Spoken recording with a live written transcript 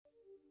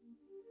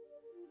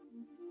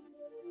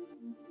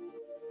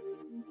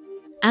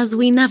As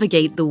we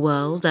navigate the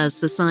world, as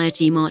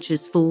society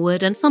marches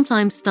forward and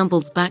sometimes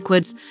stumbles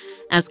backwards,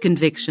 as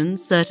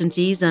convictions,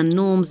 certainties and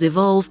norms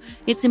evolve,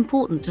 it's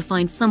important to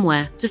find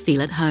somewhere to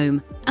feel at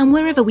home. And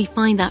wherever we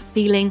find that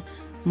feeling,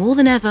 more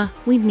than ever,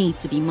 we need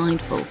to be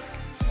mindful.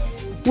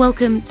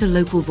 Welcome to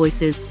Local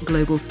Voices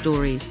Global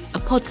Stories, a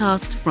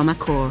podcast from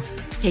Accor,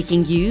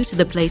 taking you to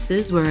the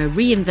places where a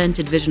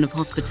reinvented vision of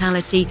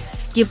hospitality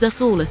gives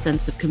us all a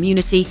sense of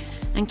community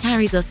and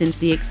carries us into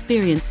the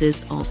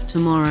experiences of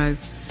tomorrow.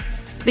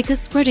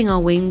 Because spreading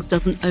our wings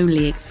doesn't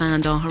only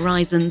expand our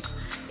horizons,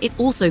 it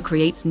also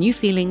creates new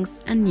feelings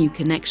and new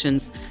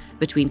connections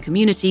between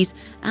communities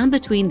and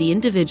between the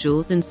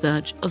individuals in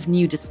search of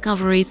new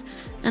discoveries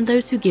and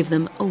those who give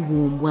them a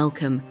warm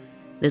welcome.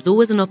 There's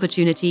always an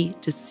opportunity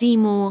to see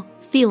more,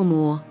 feel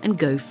more, and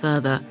go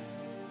further.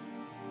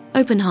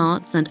 Open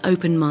hearts and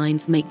open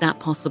minds make that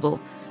possible.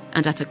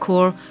 And at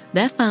Accor,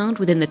 they're found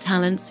within the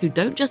talents who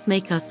don't just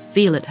make us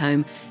feel at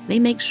home, they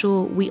make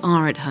sure we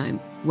are at home,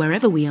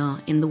 wherever we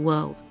are in the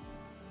world.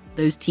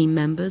 Those team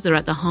members are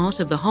at the heart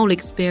of the whole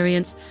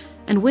experience,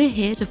 and we're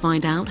here to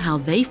find out how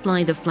they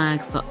fly the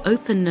flag for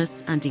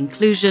openness and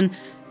inclusion,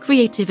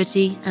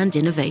 creativity and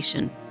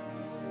innovation.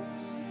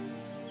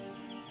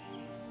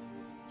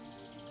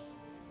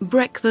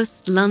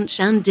 Breakfast, lunch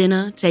and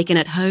dinner taken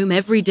at home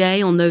every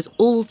day on those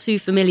all too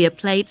familiar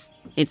plates.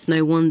 It's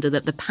no wonder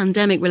that the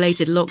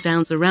pandemic-related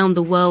lockdowns around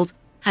the world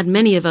had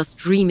many of us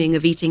dreaming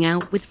of eating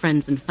out with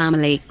friends and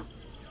family.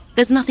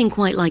 There's nothing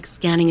quite like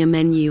scanning a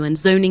menu and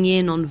zoning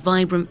in on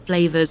vibrant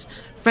flavors,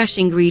 fresh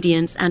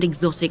ingredients and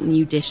exotic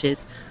new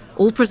dishes,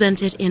 all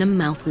presented in a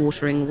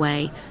mouth-watering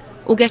way.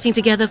 Or getting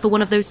together for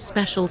one of those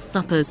special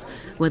suppers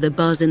where the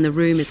buzz in the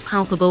room is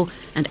palpable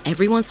and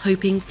everyone's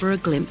hoping for a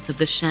glimpse of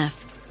the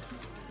chef.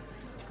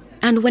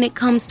 And when it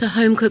comes to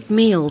home-cooked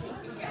meals,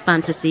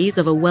 fantasies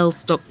of a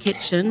well-stocked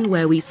kitchen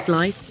where we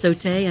slice,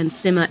 sauté and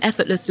simmer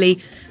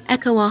effortlessly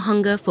echo our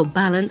hunger for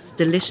balanced,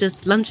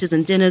 delicious lunches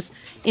and dinners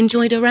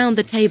enjoyed around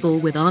the table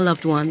with our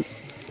loved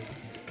ones.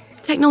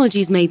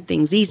 Technology's made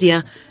things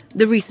easier.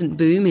 The recent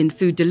boom in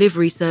food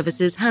delivery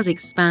services has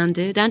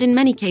expanded and in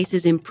many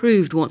cases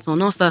improved what's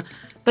on offer,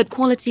 but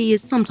quality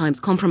is sometimes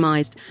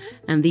compromised,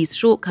 and these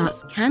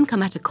shortcuts can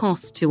come at a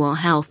cost to our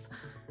health.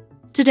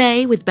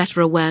 Today, with better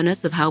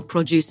awareness of how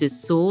produce is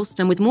sourced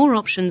and with more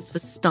options for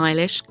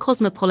stylish,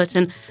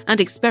 cosmopolitan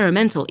and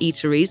experimental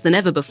eateries than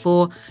ever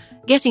before,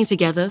 getting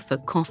together for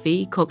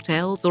coffee,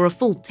 cocktails or a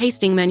full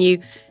tasting menu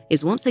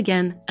is once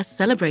again a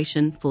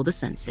celebration for the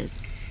senses.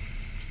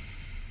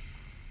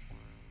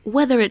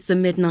 Whether it's a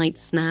midnight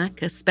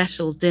snack, a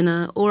special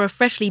dinner or a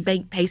freshly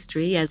baked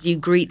pastry as you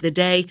greet the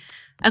day,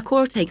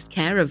 Accor takes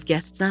care of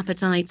guests'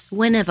 appetites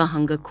whenever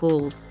hunger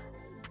calls.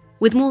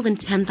 With more than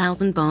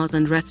 10,000 bars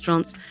and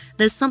restaurants,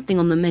 there's something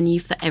on the menu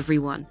for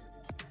everyone.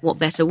 What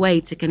better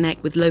way to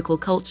connect with local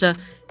culture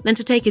than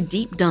to take a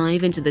deep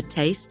dive into the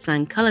tastes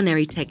and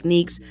culinary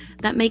techniques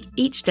that make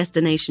each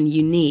destination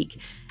unique?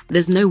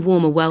 There's no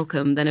warmer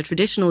welcome than a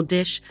traditional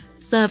dish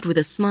served with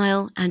a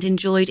smile and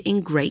enjoyed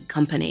in great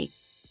company.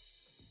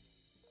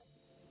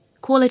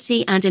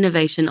 Quality and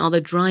innovation are the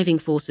driving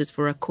forces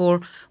for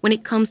Accor when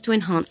it comes to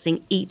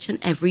enhancing each and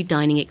every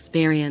dining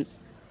experience.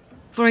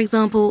 For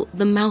example,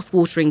 the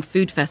mouth-watering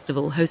food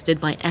festival hosted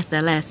by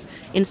SLS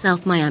in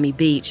South Miami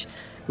Beach,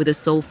 with a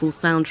soulful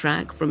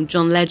soundtrack from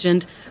John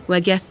Legend, where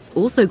guests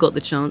also got the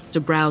chance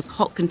to browse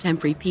hot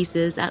contemporary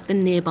pieces at the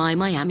nearby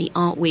Miami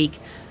Art Week.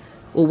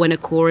 Or when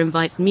Accor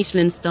invites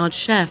Michelin-starred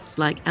chefs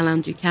like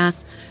Alain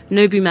Ducasse,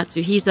 Nobu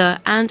Matsuhisa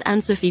and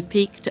Anne-Sophie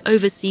Pic to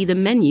oversee the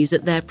menus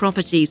at their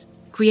properties,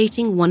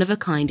 creating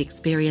one-of-a-kind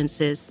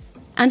experiences.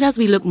 And as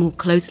we look more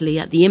closely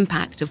at the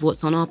impact of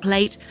what's on our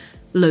plate,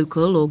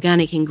 local,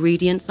 organic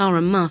ingredients are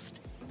a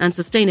must, and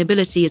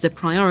sustainability is a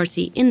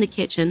priority in the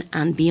kitchen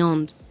and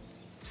beyond.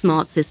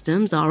 Smart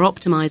systems are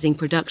optimizing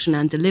production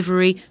and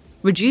delivery,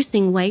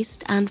 reducing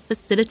waste and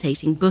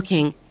facilitating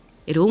booking.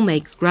 It all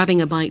makes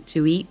grabbing a bite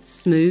to eat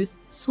smooth,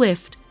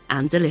 swift,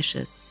 and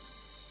delicious.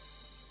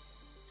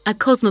 A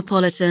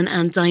cosmopolitan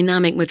and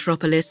dynamic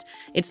metropolis,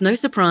 it's no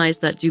surprise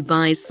that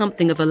Dubai is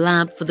something of a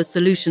lab for the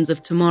solutions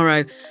of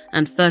tomorrow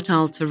and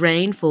fertile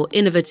terrain for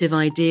innovative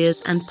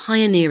ideas and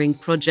pioneering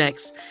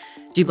projects.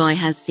 Dubai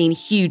has seen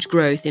huge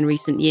growth in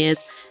recent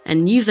years,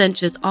 and new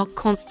ventures are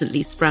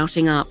constantly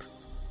sprouting up.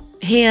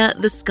 Here,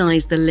 the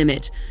sky's the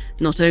limit,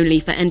 not only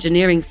for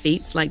engineering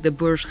feats like the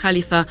Burj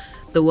Khalifa,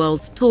 the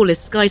world's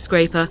tallest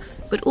skyscraper,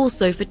 but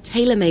also for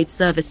tailor-made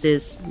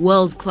services,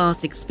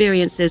 world-class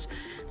experiences,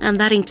 and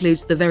that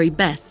includes the very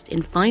best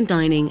in fine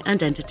dining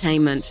and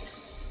entertainment.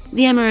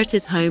 The Emirate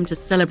is home to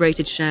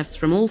celebrated chefs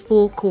from all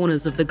four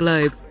corners of the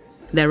globe.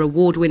 Their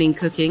award-winning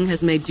cooking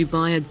has made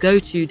Dubai a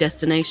go-to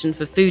destination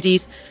for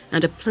foodies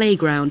and a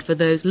playground for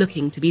those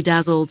looking to be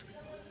dazzled.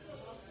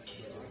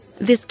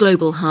 This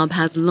global hub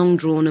has long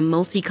drawn a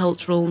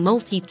multicultural,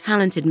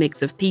 multi-talented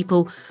mix of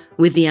people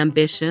with the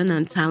ambition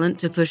and talent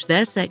to push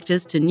their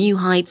sectors to new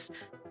heights,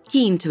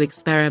 keen to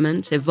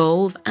experiment,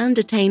 evolve, and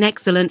attain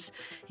excellence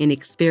in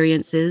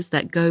experiences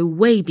that go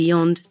way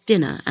beyond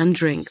dinner and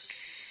drinks.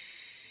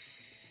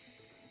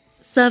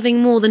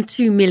 Serving more than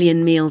 2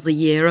 million meals a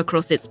year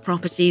across its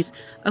properties,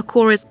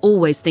 Accor is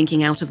always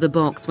thinking out of the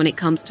box when it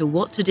comes to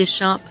what to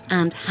dish up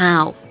and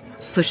how,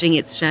 pushing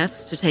its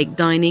chefs to take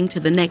dining to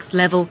the next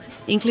level,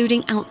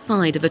 including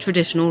outside of a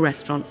traditional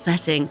restaurant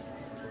setting.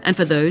 And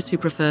for those who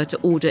prefer to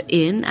order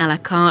in à la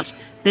carte,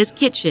 there's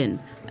Kitchen,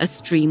 a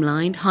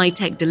streamlined,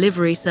 high-tech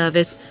delivery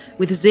service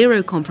with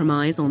zero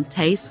compromise on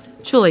taste,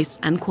 choice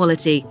and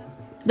quality.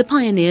 The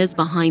pioneers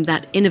behind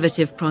that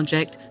innovative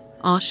project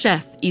are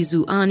chef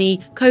Izu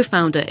Ani,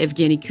 co-founder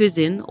Evgeny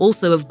Kuzin,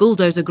 also of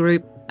Bulldozer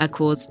Group,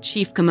 Accor's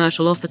chief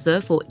commercial officer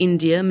for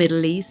India,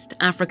 Middle East,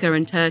 Africa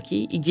and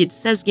Turkey, Igit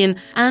Sezgin,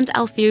 and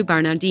Alfio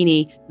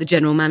Bernardini, the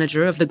general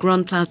manager of the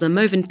Grand Plaza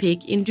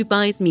Movenpick in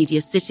Dubai's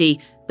Media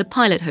City, the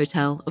pilot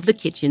hotel of the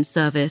Kitchen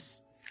service.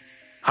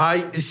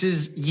 Hi, this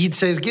is Igit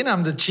Sezgin.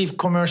 I'm the Chief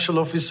Commercial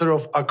Officer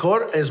of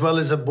Accor, as well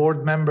as a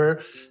board member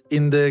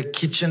in the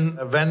Kitchen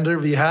vendor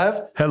we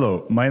have.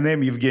 Hello, my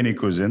name is Evgeny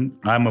Kuzin.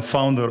 I'm a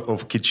founder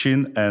of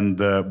Kitchen and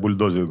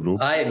Bulldozer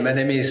Group. Hi, my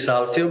name is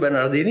Alfio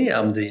Bernardini.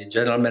 I'm the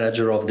General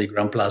Manager of the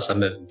Grand Plaza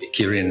Movenpick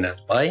here in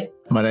Dubai.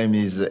 My name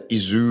is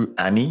Izu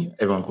Ani.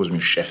 Everyone calls me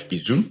Chef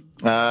Izu.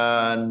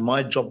 And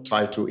my job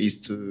title is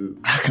to,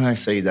 how can I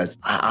say that?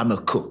 I'm a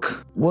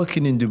cook.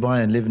 Working in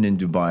Dubai and living in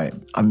Dubai,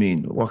 I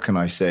mean, what can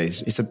I say?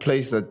 It's a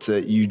place that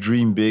you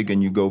dream big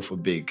and you go for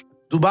big.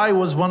 Dubai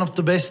was one of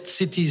the best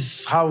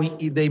cities, how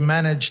they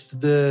managed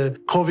the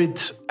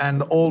COVID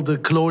and all the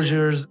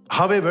closures.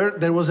 However,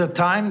 there was a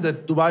time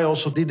that Dubai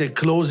also did a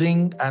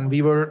closing and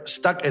we were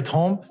stuck at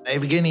home.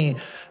 Evgeny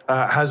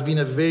has been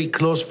a very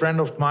close friend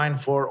of mine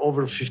for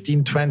over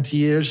 15, 20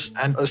 years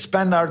and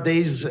spend our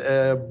days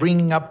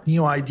bringing up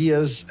new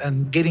ideas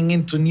and getting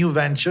into new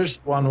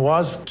ventures. One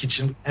was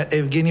Kitchen.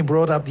 Evgeny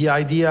brought up the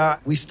idea.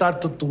 We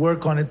started to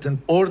work on it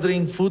and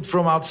ordering food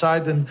from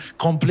outside and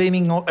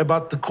complaining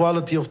about the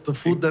quality of the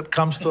food that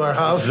comes to our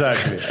house.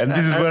 Exactly. And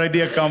this is where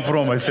idea come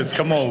from. I said,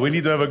 come on, we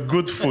need to have a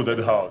good food at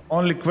house.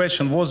 Only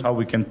question was how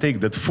we can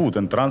take that food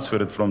and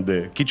transfer it from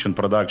the kitchen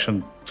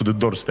production to the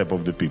doorstep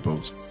of the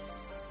peoples.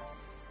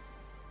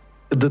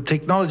 The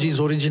technologies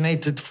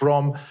originated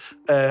from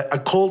a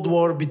Cold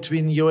War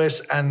between US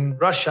and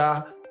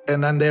Russia.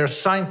 And then there are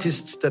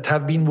scientists that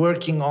have been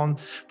working on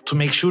to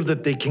make sure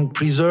that they can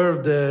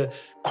preserve the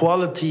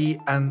quality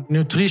and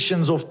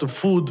nutrition of the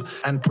food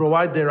and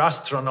provide their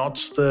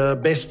astronauts the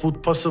best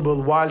food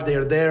possible while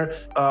they're there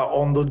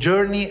on the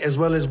journey, as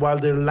well as while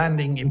they're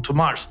landing into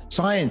Mars.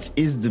 Science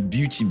is the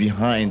beauty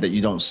behind that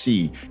you don't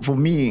see. For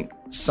me,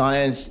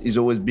 science has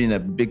always been a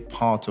big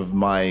part of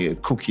my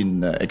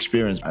cooking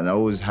experience. And I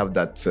always have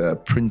that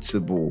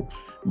principle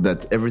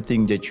that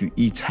everything that you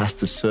eat has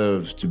to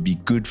serve to be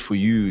good for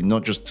you,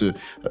 not just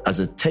as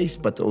a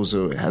taste, but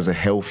also as a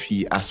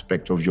healthy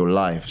aspect of your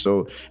life.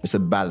 So it's a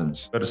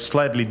balance. But it's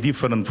slightly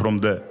different from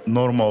the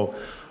normal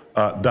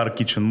dark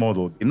kitchen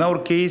model. In our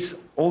case,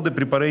 all the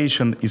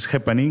preparation is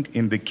happening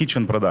in the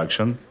kitchen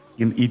production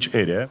in each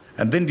area,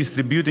 and then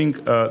distributing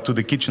to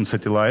the kitchen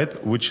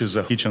satellite, which is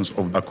the kitchens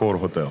of Accor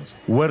hotels,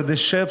 where the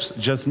chefs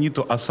just need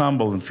to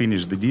assemble and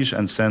finish the dish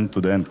and send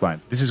to the end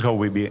client. This is how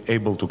we be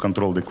able to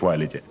control the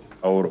quality.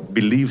 Our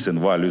beliefs and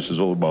values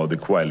is all about the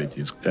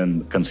qualities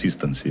and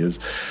consistencies.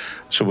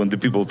 So when the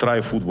people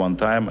try food one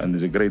time and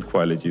it's a great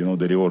quality,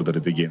 they reorder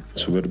it again.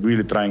 So we're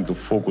really trying to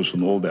focus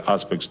on all the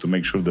aspects to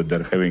make sure that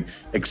they're having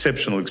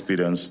exceptional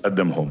experience at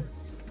them home.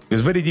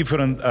 There's very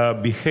different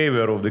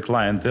behavior of the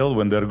clientele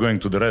when they're going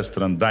to the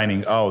restaurant,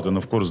 dining out, and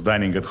of course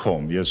dining at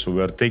home. Yes, so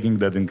we are taking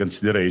that in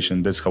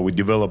consideration. That's how we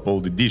develop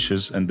all the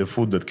dishes and the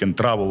food that can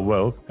travel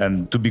well.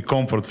 And to be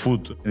comfort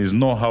food is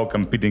know-how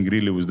competing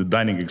really with the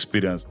dining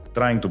experience,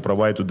 trying to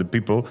provide to the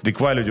people the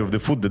quality of the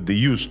food that they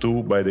used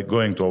to by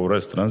going to our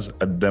restaurants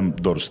at them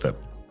doorstep.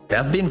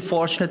 I've been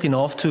fortunate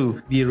enough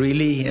to be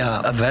really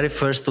a very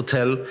first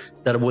hotel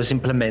that was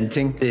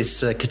implementing this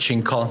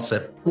kitchen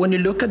concept. When you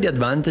look at the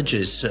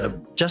advantages,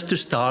 just to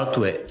start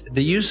with,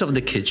 the use of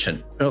the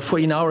kitchen.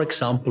 In our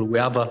example, we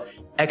have an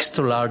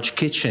extra large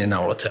kitchen in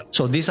our hotel.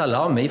 So this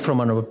allows me from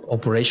an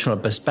operational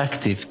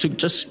perspective to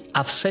just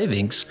have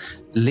savings,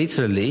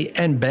 literally,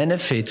 and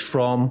benefit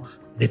from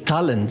the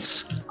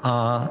talents,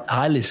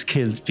 highly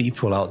skilled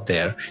people out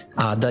there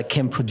that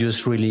can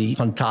produce really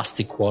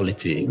fantastic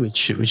quality,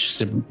 which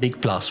is a big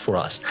plus for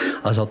us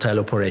as hotel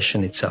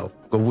operation itself.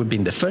 But we've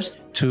been the first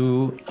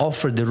to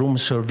offer the room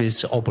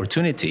service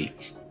opportunity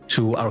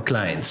to our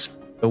clients.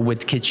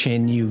 With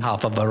Kitchen, you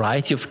have a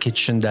variety of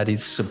kitchen that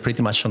is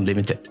pretty much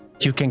unlimited.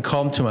 You can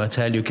come to my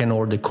hotel, you can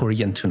order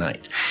Korean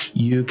tonight.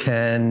 You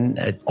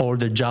can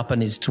order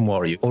Japanese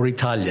tomorrow or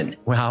Italian.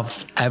 We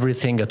have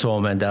everything at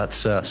home, and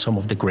that's some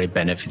of the great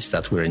benefits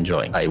that we're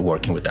enjoying by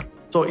working with them.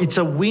 So it's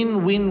a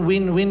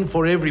win-win-win-win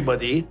for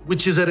everybody,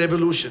 which is a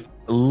revolution.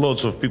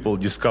 Lots of people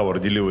discover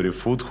delivery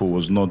food who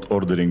was not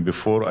ordering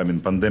before. I mean,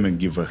 pandemic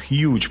gave a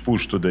huge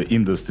push to the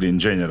industry in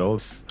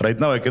general. Right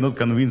now, I cannot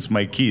convince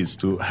my kids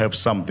to have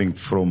something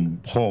from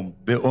home.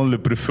 They only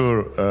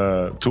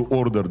prefer to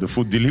order the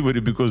food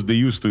delivery because they're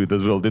used to it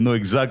as well. They know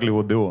exactly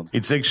what they want.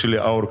 It's actually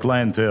our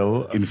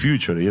clientele in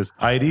future, yes.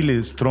 I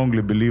really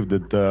strongly believe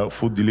that the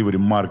food delivery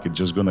market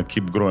just going to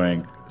keep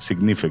growing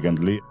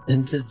significantly.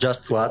 And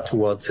just to add to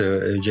what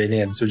Jenny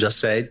and Sue just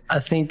said, I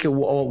think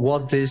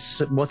what is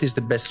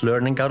the best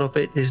learning out of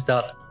it is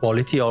that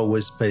quality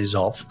always pays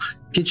off.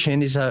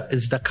 Kitchen is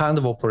the kind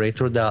of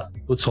operator that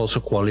puts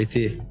also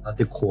quality at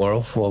the core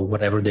of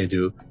whatever they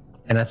do.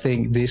 And I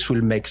think this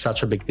will make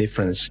such a big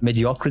difference.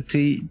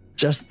 Mediocrity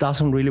just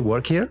doesn't really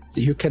work here.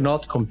 You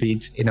cannot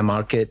compete in a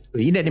market,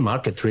 in any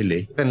market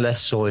really, even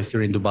less so if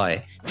you're in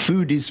Dubai.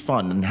 Food is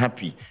fun and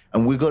happy,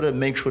 and we got to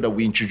make sure that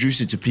we introduce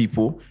it to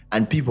people,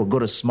 and people got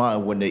to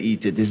smile when they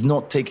eat it. It's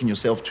not taking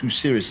yourself too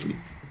seriously.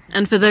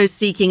 And for those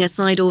seeking a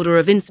side order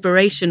of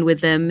inspiration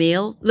with their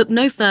meal, look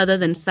no further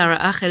than Sara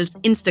Achel's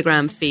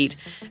Instagram feed,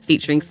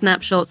 featuring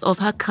snapshots of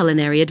her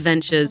culinary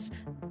adventures.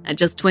 At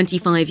just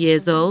 25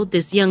 years old,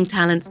 this young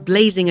talent's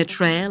blazing a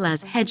trail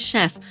as head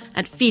chef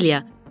at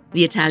Filia,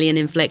 the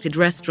Italian-inflected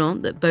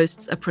restaurant that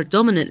boasts a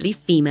predominantly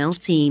female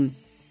team.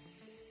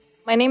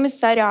 My name is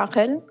Sara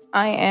Achel.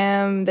 I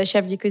am the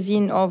chef de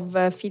cuisine of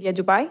Filia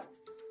Dubai.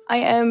 I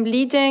am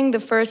leading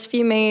the first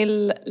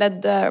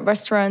female-led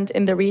restaurant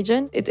in the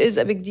region. It is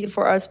a big deal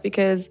for us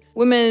because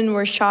women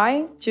were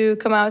shy to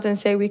come out and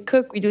say we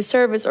cook, we do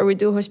service, or we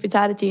do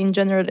hospitality in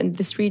general in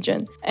this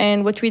region.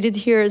 And what we did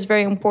here is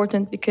very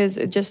important because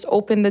it just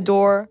opened the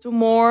door to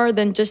more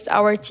than just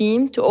our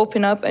team to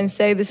open up and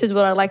say, this is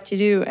what I like to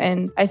do,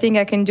 and I think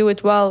I can do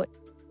it well.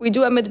 We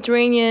do a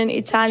Mediterranean,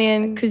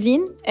 Italian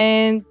cuisine,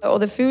 and all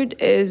the food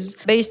is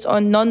based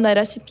on nonna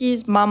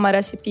recipes, mama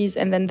recipes,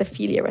 and then the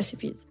Filia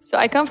recipes. So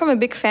I come from a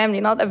big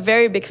family, not a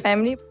very big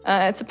family.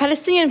 It's a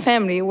Palestinian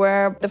family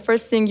where the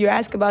first thing you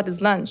ask about is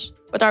lunch.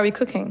 What are we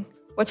cooking?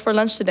 What's for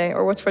lunch today?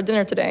 Or what's for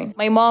dinner today?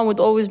 My mom would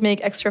always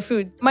make extra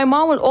food. My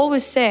mom would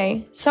always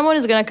say, someone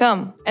is gonna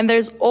come, and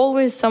there's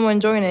always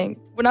someone joining.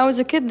 When I was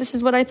a kid, this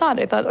is what I thought.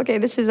 I thought, okay,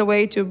 this is a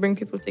way to bring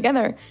people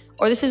together,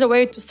 or this is a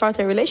way to start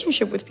a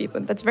relationship with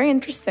people. That's very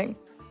interesting.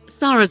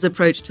 Sara's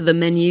approach to the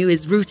menu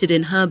is rooted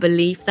in her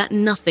belief that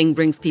nothing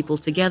brings people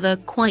together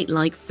quite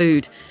like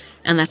food,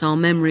 and that our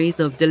memories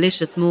of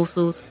delicious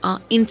morsels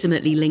are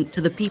intimately linked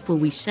to the people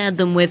we shared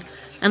them with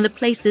and the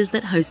places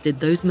that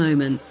hosted those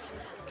moments.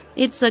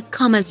 It's a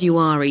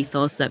come-as-you-are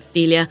ethos at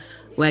Filia,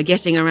 where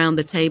getting around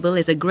the table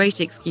is a great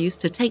excuse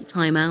to take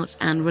time out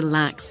and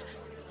relax.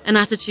 An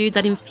attitude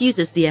that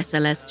infuses the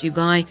SLS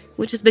Dubai,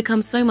 which has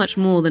become so much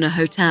more than a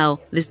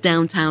hotel. This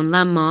downtown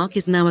landmark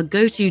is now a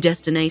go-to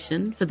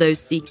destination for those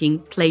seeking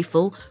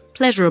playful,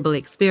 pleasurable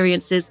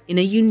experiences in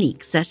a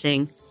unique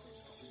setting.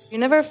 You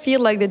never feel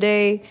like the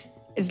day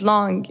is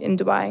long in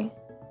Dubai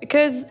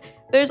because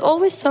there's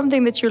always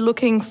something that you're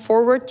looking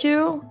forward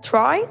to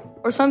try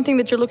or something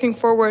that you're looking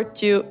forward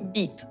to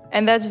beat.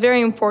 And that's very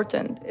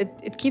important.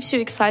 It keeps you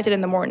excited in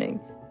the morning.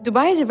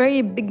 Dubai is a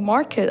very big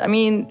market. I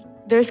mean,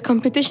 there's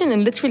competition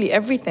in literally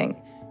everything.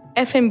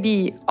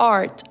 F&B,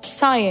 art,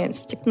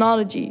 science,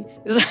 technology.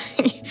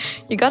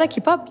 You gotta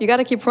keep up. You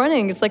gotta keep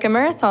running. It's like a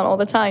marathon all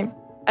the time.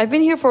 I've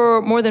been here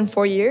for more than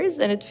 4 years,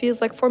 and it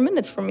feels like 4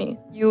 minutes for me.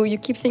 You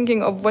keep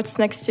thinking of what's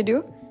next to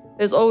do.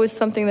 There's always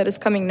something that is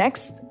coming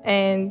next,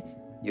 and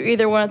you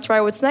either want to try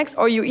what's next,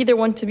 or you either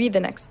want to be the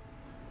next.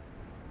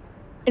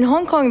 In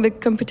Hong Kong, the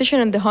competition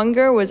and the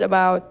hunger was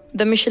about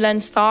the Michelin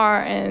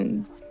star,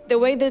 and the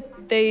way that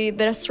the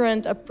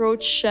restaurant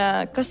approach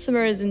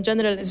customers in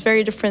general is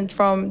very different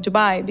from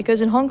Dubai. Because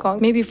in Hong Kong,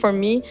 maybe for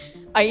me,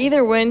 I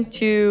either went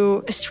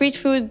to a street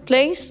food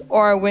place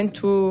or I went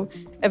to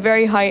a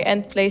very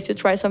high-end place to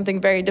try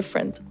something very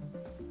different.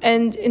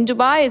 And in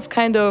Dubai, it's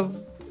kind of,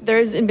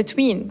 there's in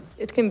between.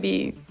 It can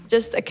be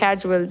just a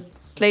casual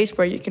place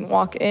where you can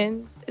walk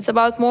in. It's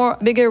about more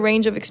bigger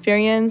range of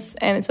experience,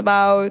 and it's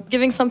about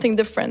giving something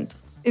different.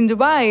 In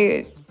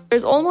Dubai,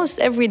 there's almost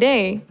every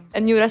day a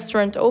new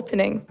restaurant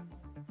opening,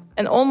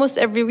 and almost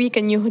every week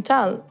a new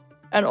hotel,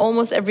 and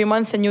almost every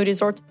month a new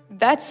resort.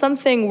 That's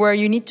something where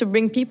you need to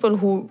bring people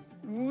who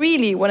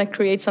really want to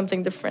create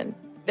something different.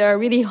 They're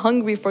really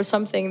hungry for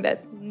something that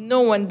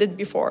no one did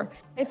before.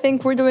 I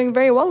think we're doing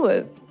very well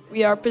with.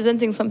 We are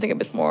presenting something a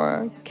bit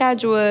more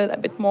casual, a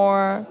bit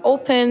more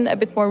open, a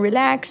bit more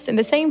relaxed. At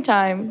the same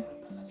time,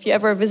 if you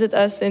ever visit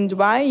us in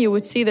Dubai, you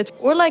would see that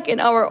we're like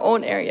in our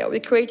own area. We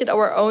created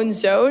our own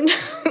zone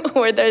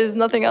where there is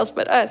nothing else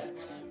but us.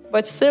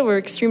 But still, we're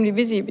extremely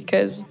busy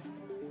because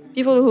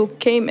people who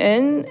came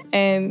in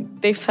and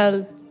they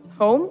felt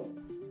home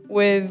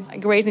with a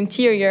great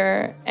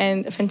interior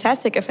and a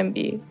fantastic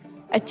F&B,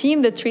 a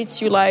team that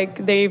treats you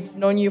like they've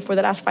known you for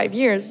the last 5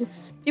 years.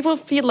 People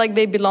feel like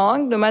they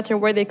belong no matter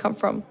where they come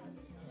from.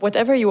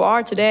 Whatever you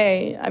are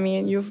today, I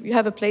mean, you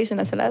have a place in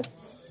SLS.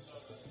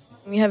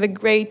 We have a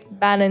great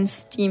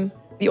balanced team.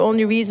 The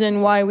only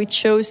reason why we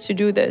chose to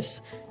do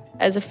this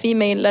as a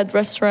female-led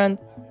restaurant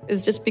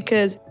is just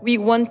because we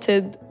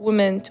wanted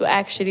women to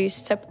actually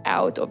step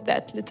out of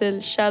that little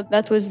shell.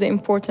 That was the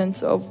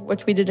importance of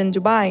what we did in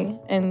Dubai.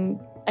 And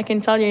I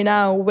can tell you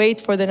now,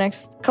 wait for the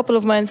next couple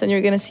of months and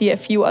you're going to see a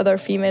few other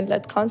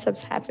female-led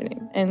concepts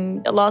happening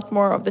and a lot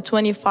more of the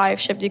 25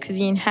 Chef de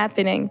Cuisine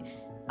happening.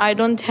 I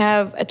don't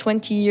have a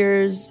 20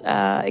 years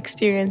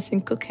experience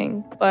in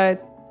cooking,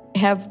 but I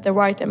have the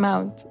right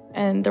amount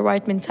and the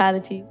right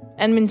mentality.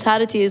 And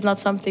mentality is not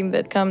something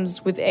that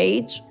comes with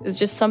age. It's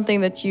just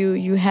something that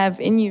you have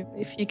in you.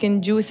 If you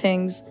can do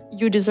things,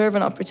 you deserve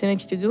an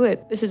opportunity to do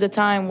it. This is a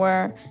time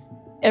where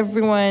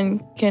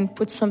everyone can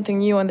put something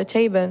new on the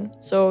table.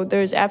 So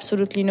there's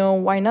absolutely no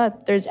why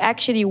not. There's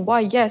actually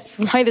why yes,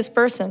 why this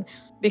person?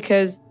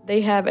 Because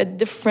they have a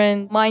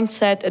different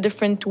mindset, a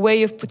different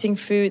way of putting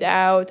food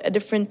out, a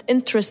different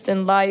interest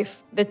in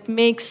life that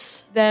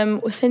makes them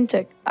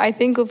authentic. I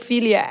think of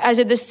Philia as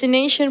a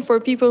destination for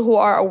people who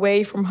are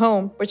away from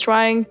home. We're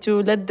trying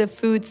to let the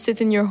food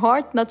sit in your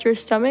heart, not your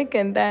stomach,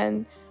 and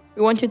then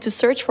we want you to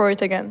search for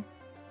it again.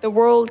 The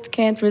world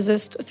can't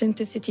resist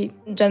authenticity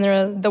in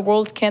general. The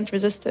world can't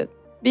resist it.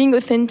 Being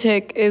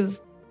authentic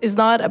is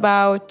not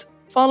about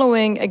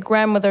following a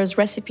grandmother's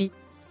recipe.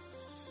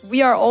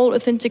 We are all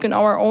authentic in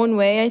our own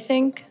way, I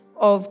think,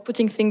 of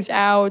putting things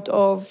out,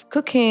 of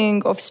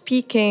cooking, of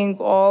speaking,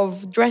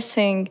 of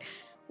dressing.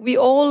 We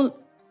all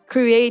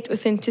create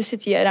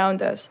authenticity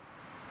around us.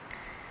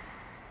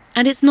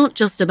 And it's not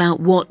just about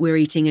what we're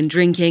eating and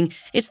drinking,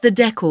 it's the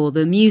decor,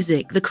 the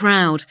music, the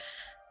crowd.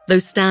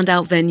 Those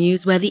standout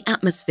venues where the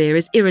atmosphere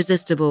is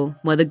irresistible,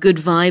 where the good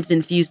vibes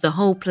infuse the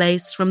whole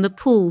place from the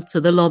pool to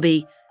the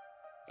lobby.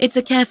 It's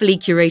a carefully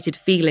curated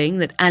feeling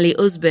that Ali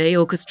Ozbey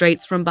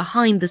orchestrates from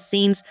behind the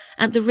scenes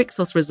at the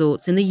Rixos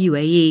resorts in the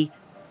UAE.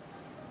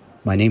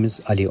 My name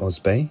is Ali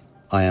Ozbey.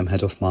 I am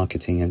head of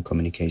marketing and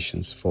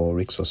communications for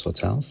Rixos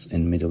Hotels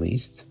in Middle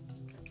East.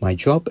 My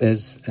job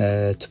is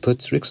to put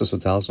Rixos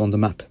Hotels on the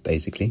map,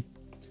 basically,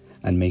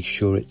 and make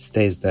sure it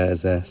stays there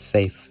as a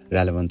safe,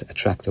 relevant,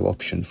 attractive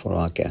option for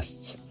our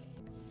guests.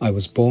 I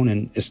was born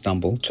in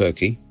Istanbul,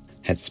 Turkey,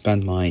 had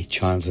spent my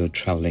childhood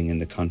traveling in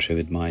the country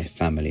with my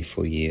family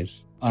for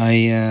years.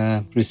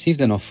 I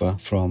received an offer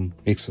from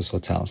Rixos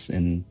Hotels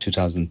in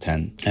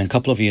 2010. And a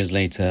couple of years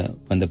later,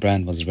 when the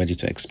brand was ready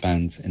to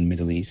expand in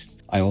Middle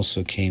East, I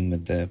also came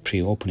with the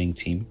pre-opening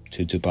team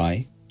to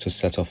Dubai to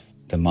set off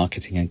the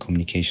marketing and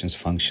communications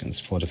functions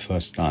for the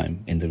first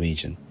time in the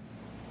region.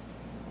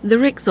 The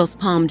Rixos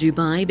Palm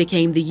Dubai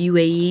became the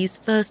UAE's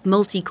first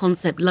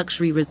multi-concept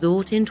luxury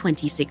resort in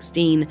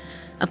 2016,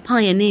 a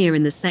pioneer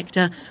in the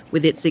sector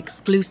with its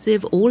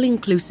exclusive,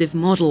 all-inclusive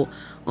model,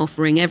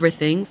 offering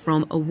everything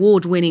from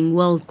award-winning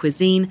world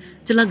cuisine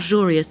to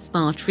luxurious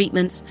spa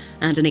treatments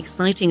and an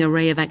exciting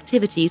array of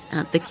activities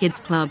at the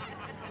Kids Club.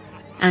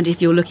 And if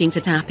you're looking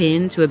to tap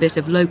into a bit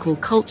of local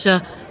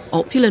culture,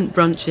 opulent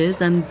brunches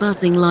and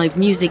buzzing live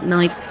music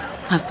nights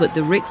have put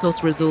the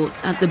Rixos resorts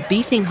at the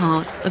beating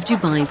heart of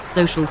Dubai's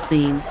social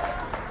scene.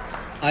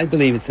 I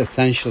believe it's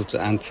essential to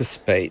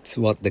anticipate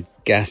what the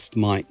guest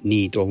might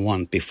need or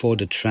want before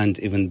the trend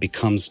even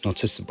becomes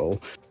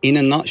noticeable. In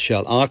a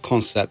nutshell, our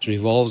concept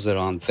revolves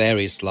around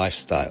various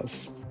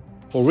lifestyles.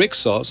 For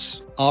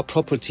Rixos, our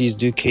properties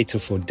do cater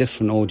for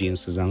different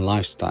audiences and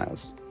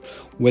lifestyles.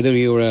 Whether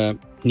you're a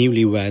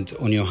newlywed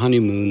on your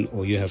honeymoon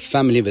or you have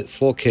family with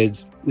 4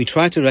 kids, we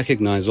try to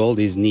recognize all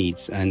these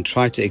needs and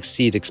try to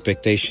exceed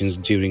expectations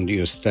during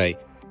your stay.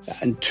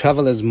 And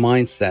travelers'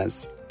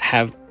 mindsets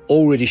have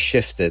already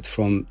shifted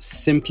from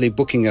simply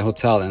booking a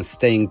hotel and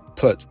staying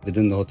put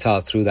within the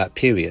hotel through that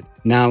period.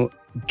 Now,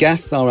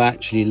 guests are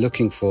actually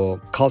looking for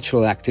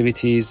cultural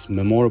activities,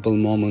 memorable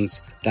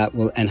moments that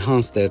will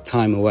enhance their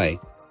time away.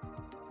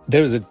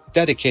 There is a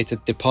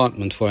dedicated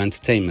department for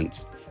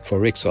entertainment for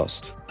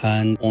Rixos,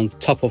 and on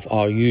top of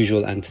our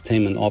usual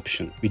entertainment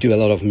option, we do a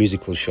lot of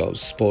musical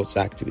shows, sports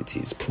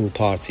activities, pool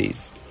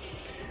parties.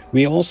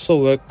 We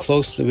also work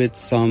closely with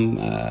some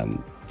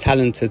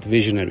talented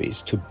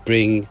visionaries to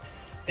bring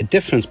a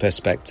different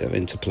perspective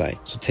into play,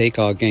 to take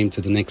our game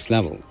to the next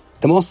level.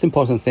 The most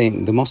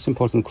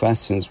important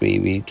questions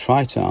we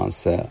try to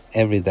answer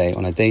every day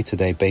on a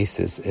day-to-day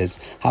basis is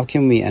how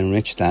can we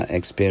enrich that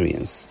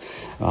experience?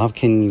 How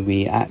can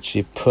we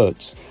actually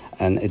put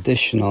an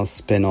additional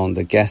spin on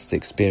the guest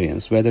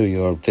experience, whether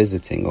you're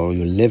visiting or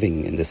you're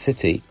living in the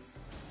city?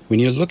 When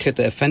you look at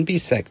the F&B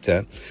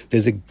sector,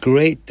 there's a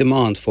great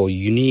demand for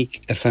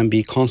unique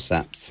F&B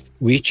concepts.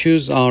 We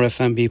choose our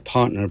F&B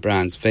partner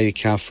brands very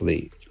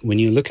carefully. When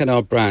you look at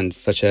our brands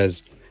such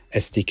as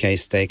STK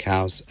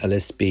Steakhouse,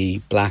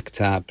 LSB, Black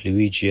Tap,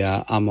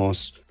 Luigia,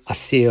 Amos,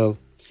 Asil,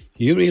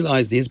 you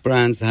realize these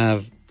brands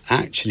have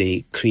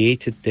actually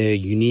created their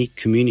unique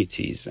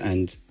communities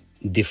and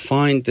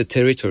defined the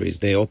territories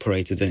they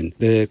operated in.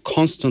 The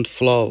constant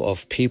flow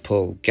of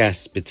people,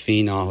 guests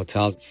between our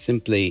hotels,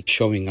 simply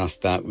showing us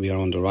that we are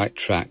on the right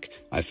track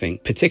I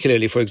think.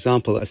 Particularly, for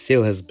example,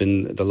 Asil has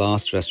been the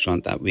last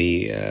restaurant that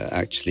we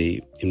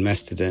actually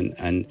invested in,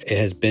 and it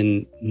has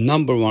been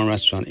number one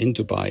restaurant in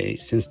Dubai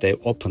since they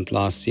opened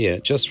last year,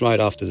 just right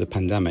after the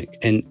pandemic.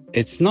 And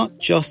it's not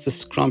just the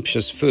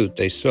scrumptious food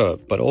they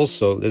serve, but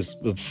also there's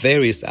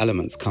various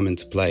elements come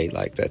into play,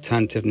 like the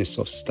attentiveness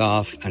of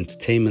staff,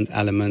 entertainment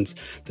elements,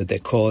 the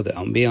decor, the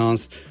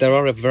ambiance. There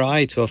are a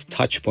variety of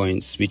touch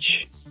points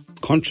which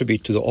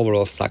contribute to the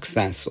overall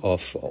success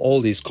of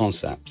all these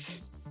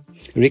concepts.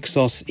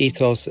 Rixos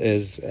ethos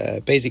is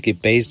basically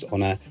based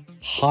on a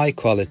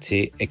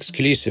high-quality,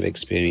 exclusive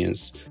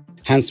experience.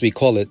 Hence, we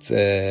call it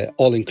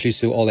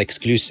all-inclusive,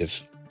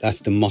 all-exclusive.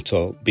 That's the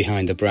motto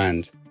behind the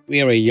brand.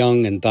 We are a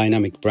young and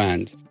dynamic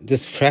brand.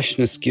 This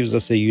freshness gives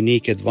us a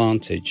unique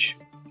advantage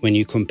when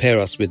you compare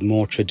us with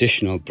more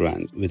traditional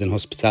brands within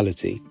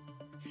hospitality.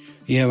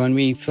 Yeah, when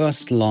we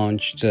first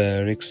launched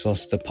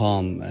Rixos De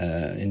Palm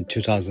in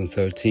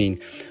 2013,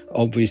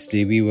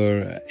 obviously we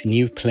were a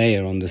new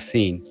player on the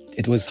scene.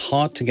 It was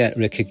hard to get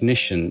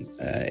recognition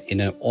in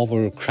an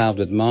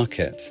overcrowded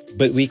market.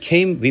 But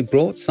we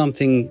brought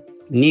something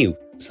new,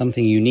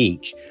 something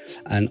unique.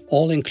 An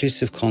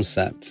all-inclusive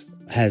concept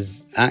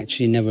has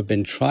actually never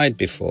been tried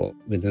before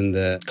within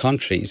the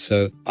country.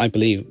 So I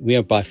believe we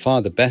are by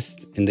far the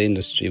best in the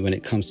industry when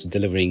it comes to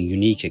delivering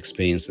unique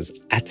experiences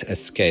at a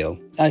scale.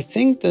 I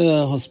think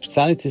the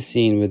hospitality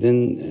scene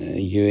within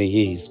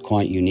UAE is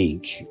quite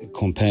unique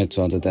compared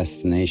to other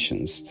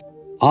destinations.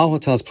 Our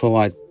hotels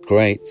provide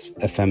great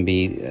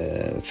F&B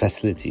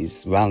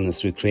facilities,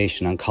 wellness,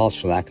 recreation and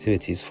cultural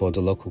activities for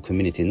the local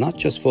community, not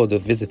just for the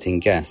visiting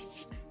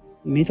guests.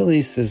 Middle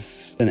East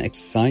is an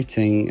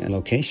exciting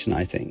location,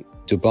 I think.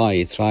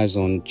 Dubai thrives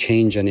on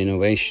change and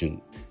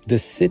innovation. The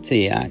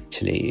city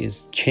actually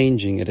is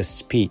changing at a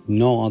speed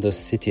no other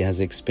city has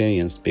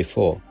experienced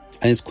before.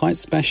 And it's quite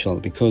special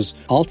because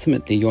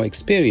ultimately your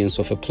experience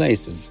of a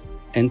place is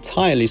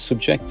entirely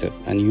subjective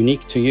and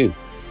unique to you.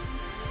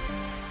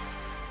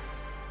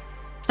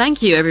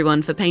 Thank you,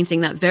 everyone, for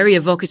painting that very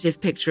evocative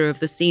picture of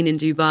the scene in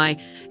Dubai.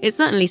 It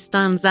certainly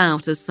stands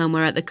out as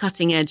somewhere at the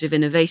cutting edge of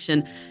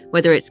innovation,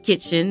 whether it's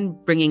kitchen,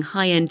 bringing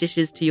high-end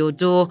dishes to your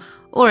door,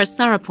 or, as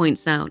Sarah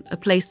points out, a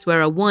place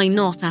where a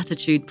why-not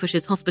attitude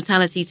pushes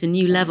hospitality to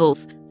new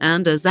levels,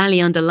 and, as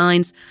Ali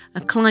underlines, a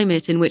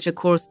climate in which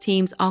Accor's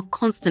teams are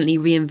constantly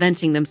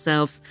reinventing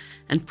themselves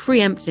and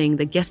preempting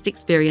the guest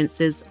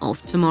experiences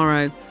of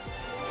tomorrow.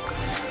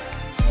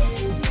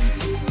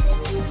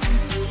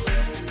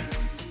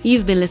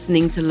 You've been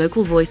listening to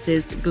Local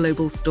Voices,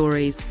 Global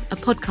Stories, a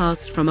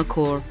podcast from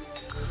Accor,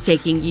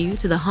 taking you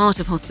to the heart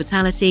of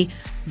hospitality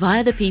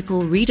via the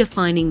people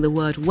redefining the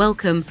word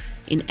welcome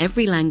in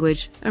every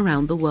language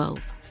around the world.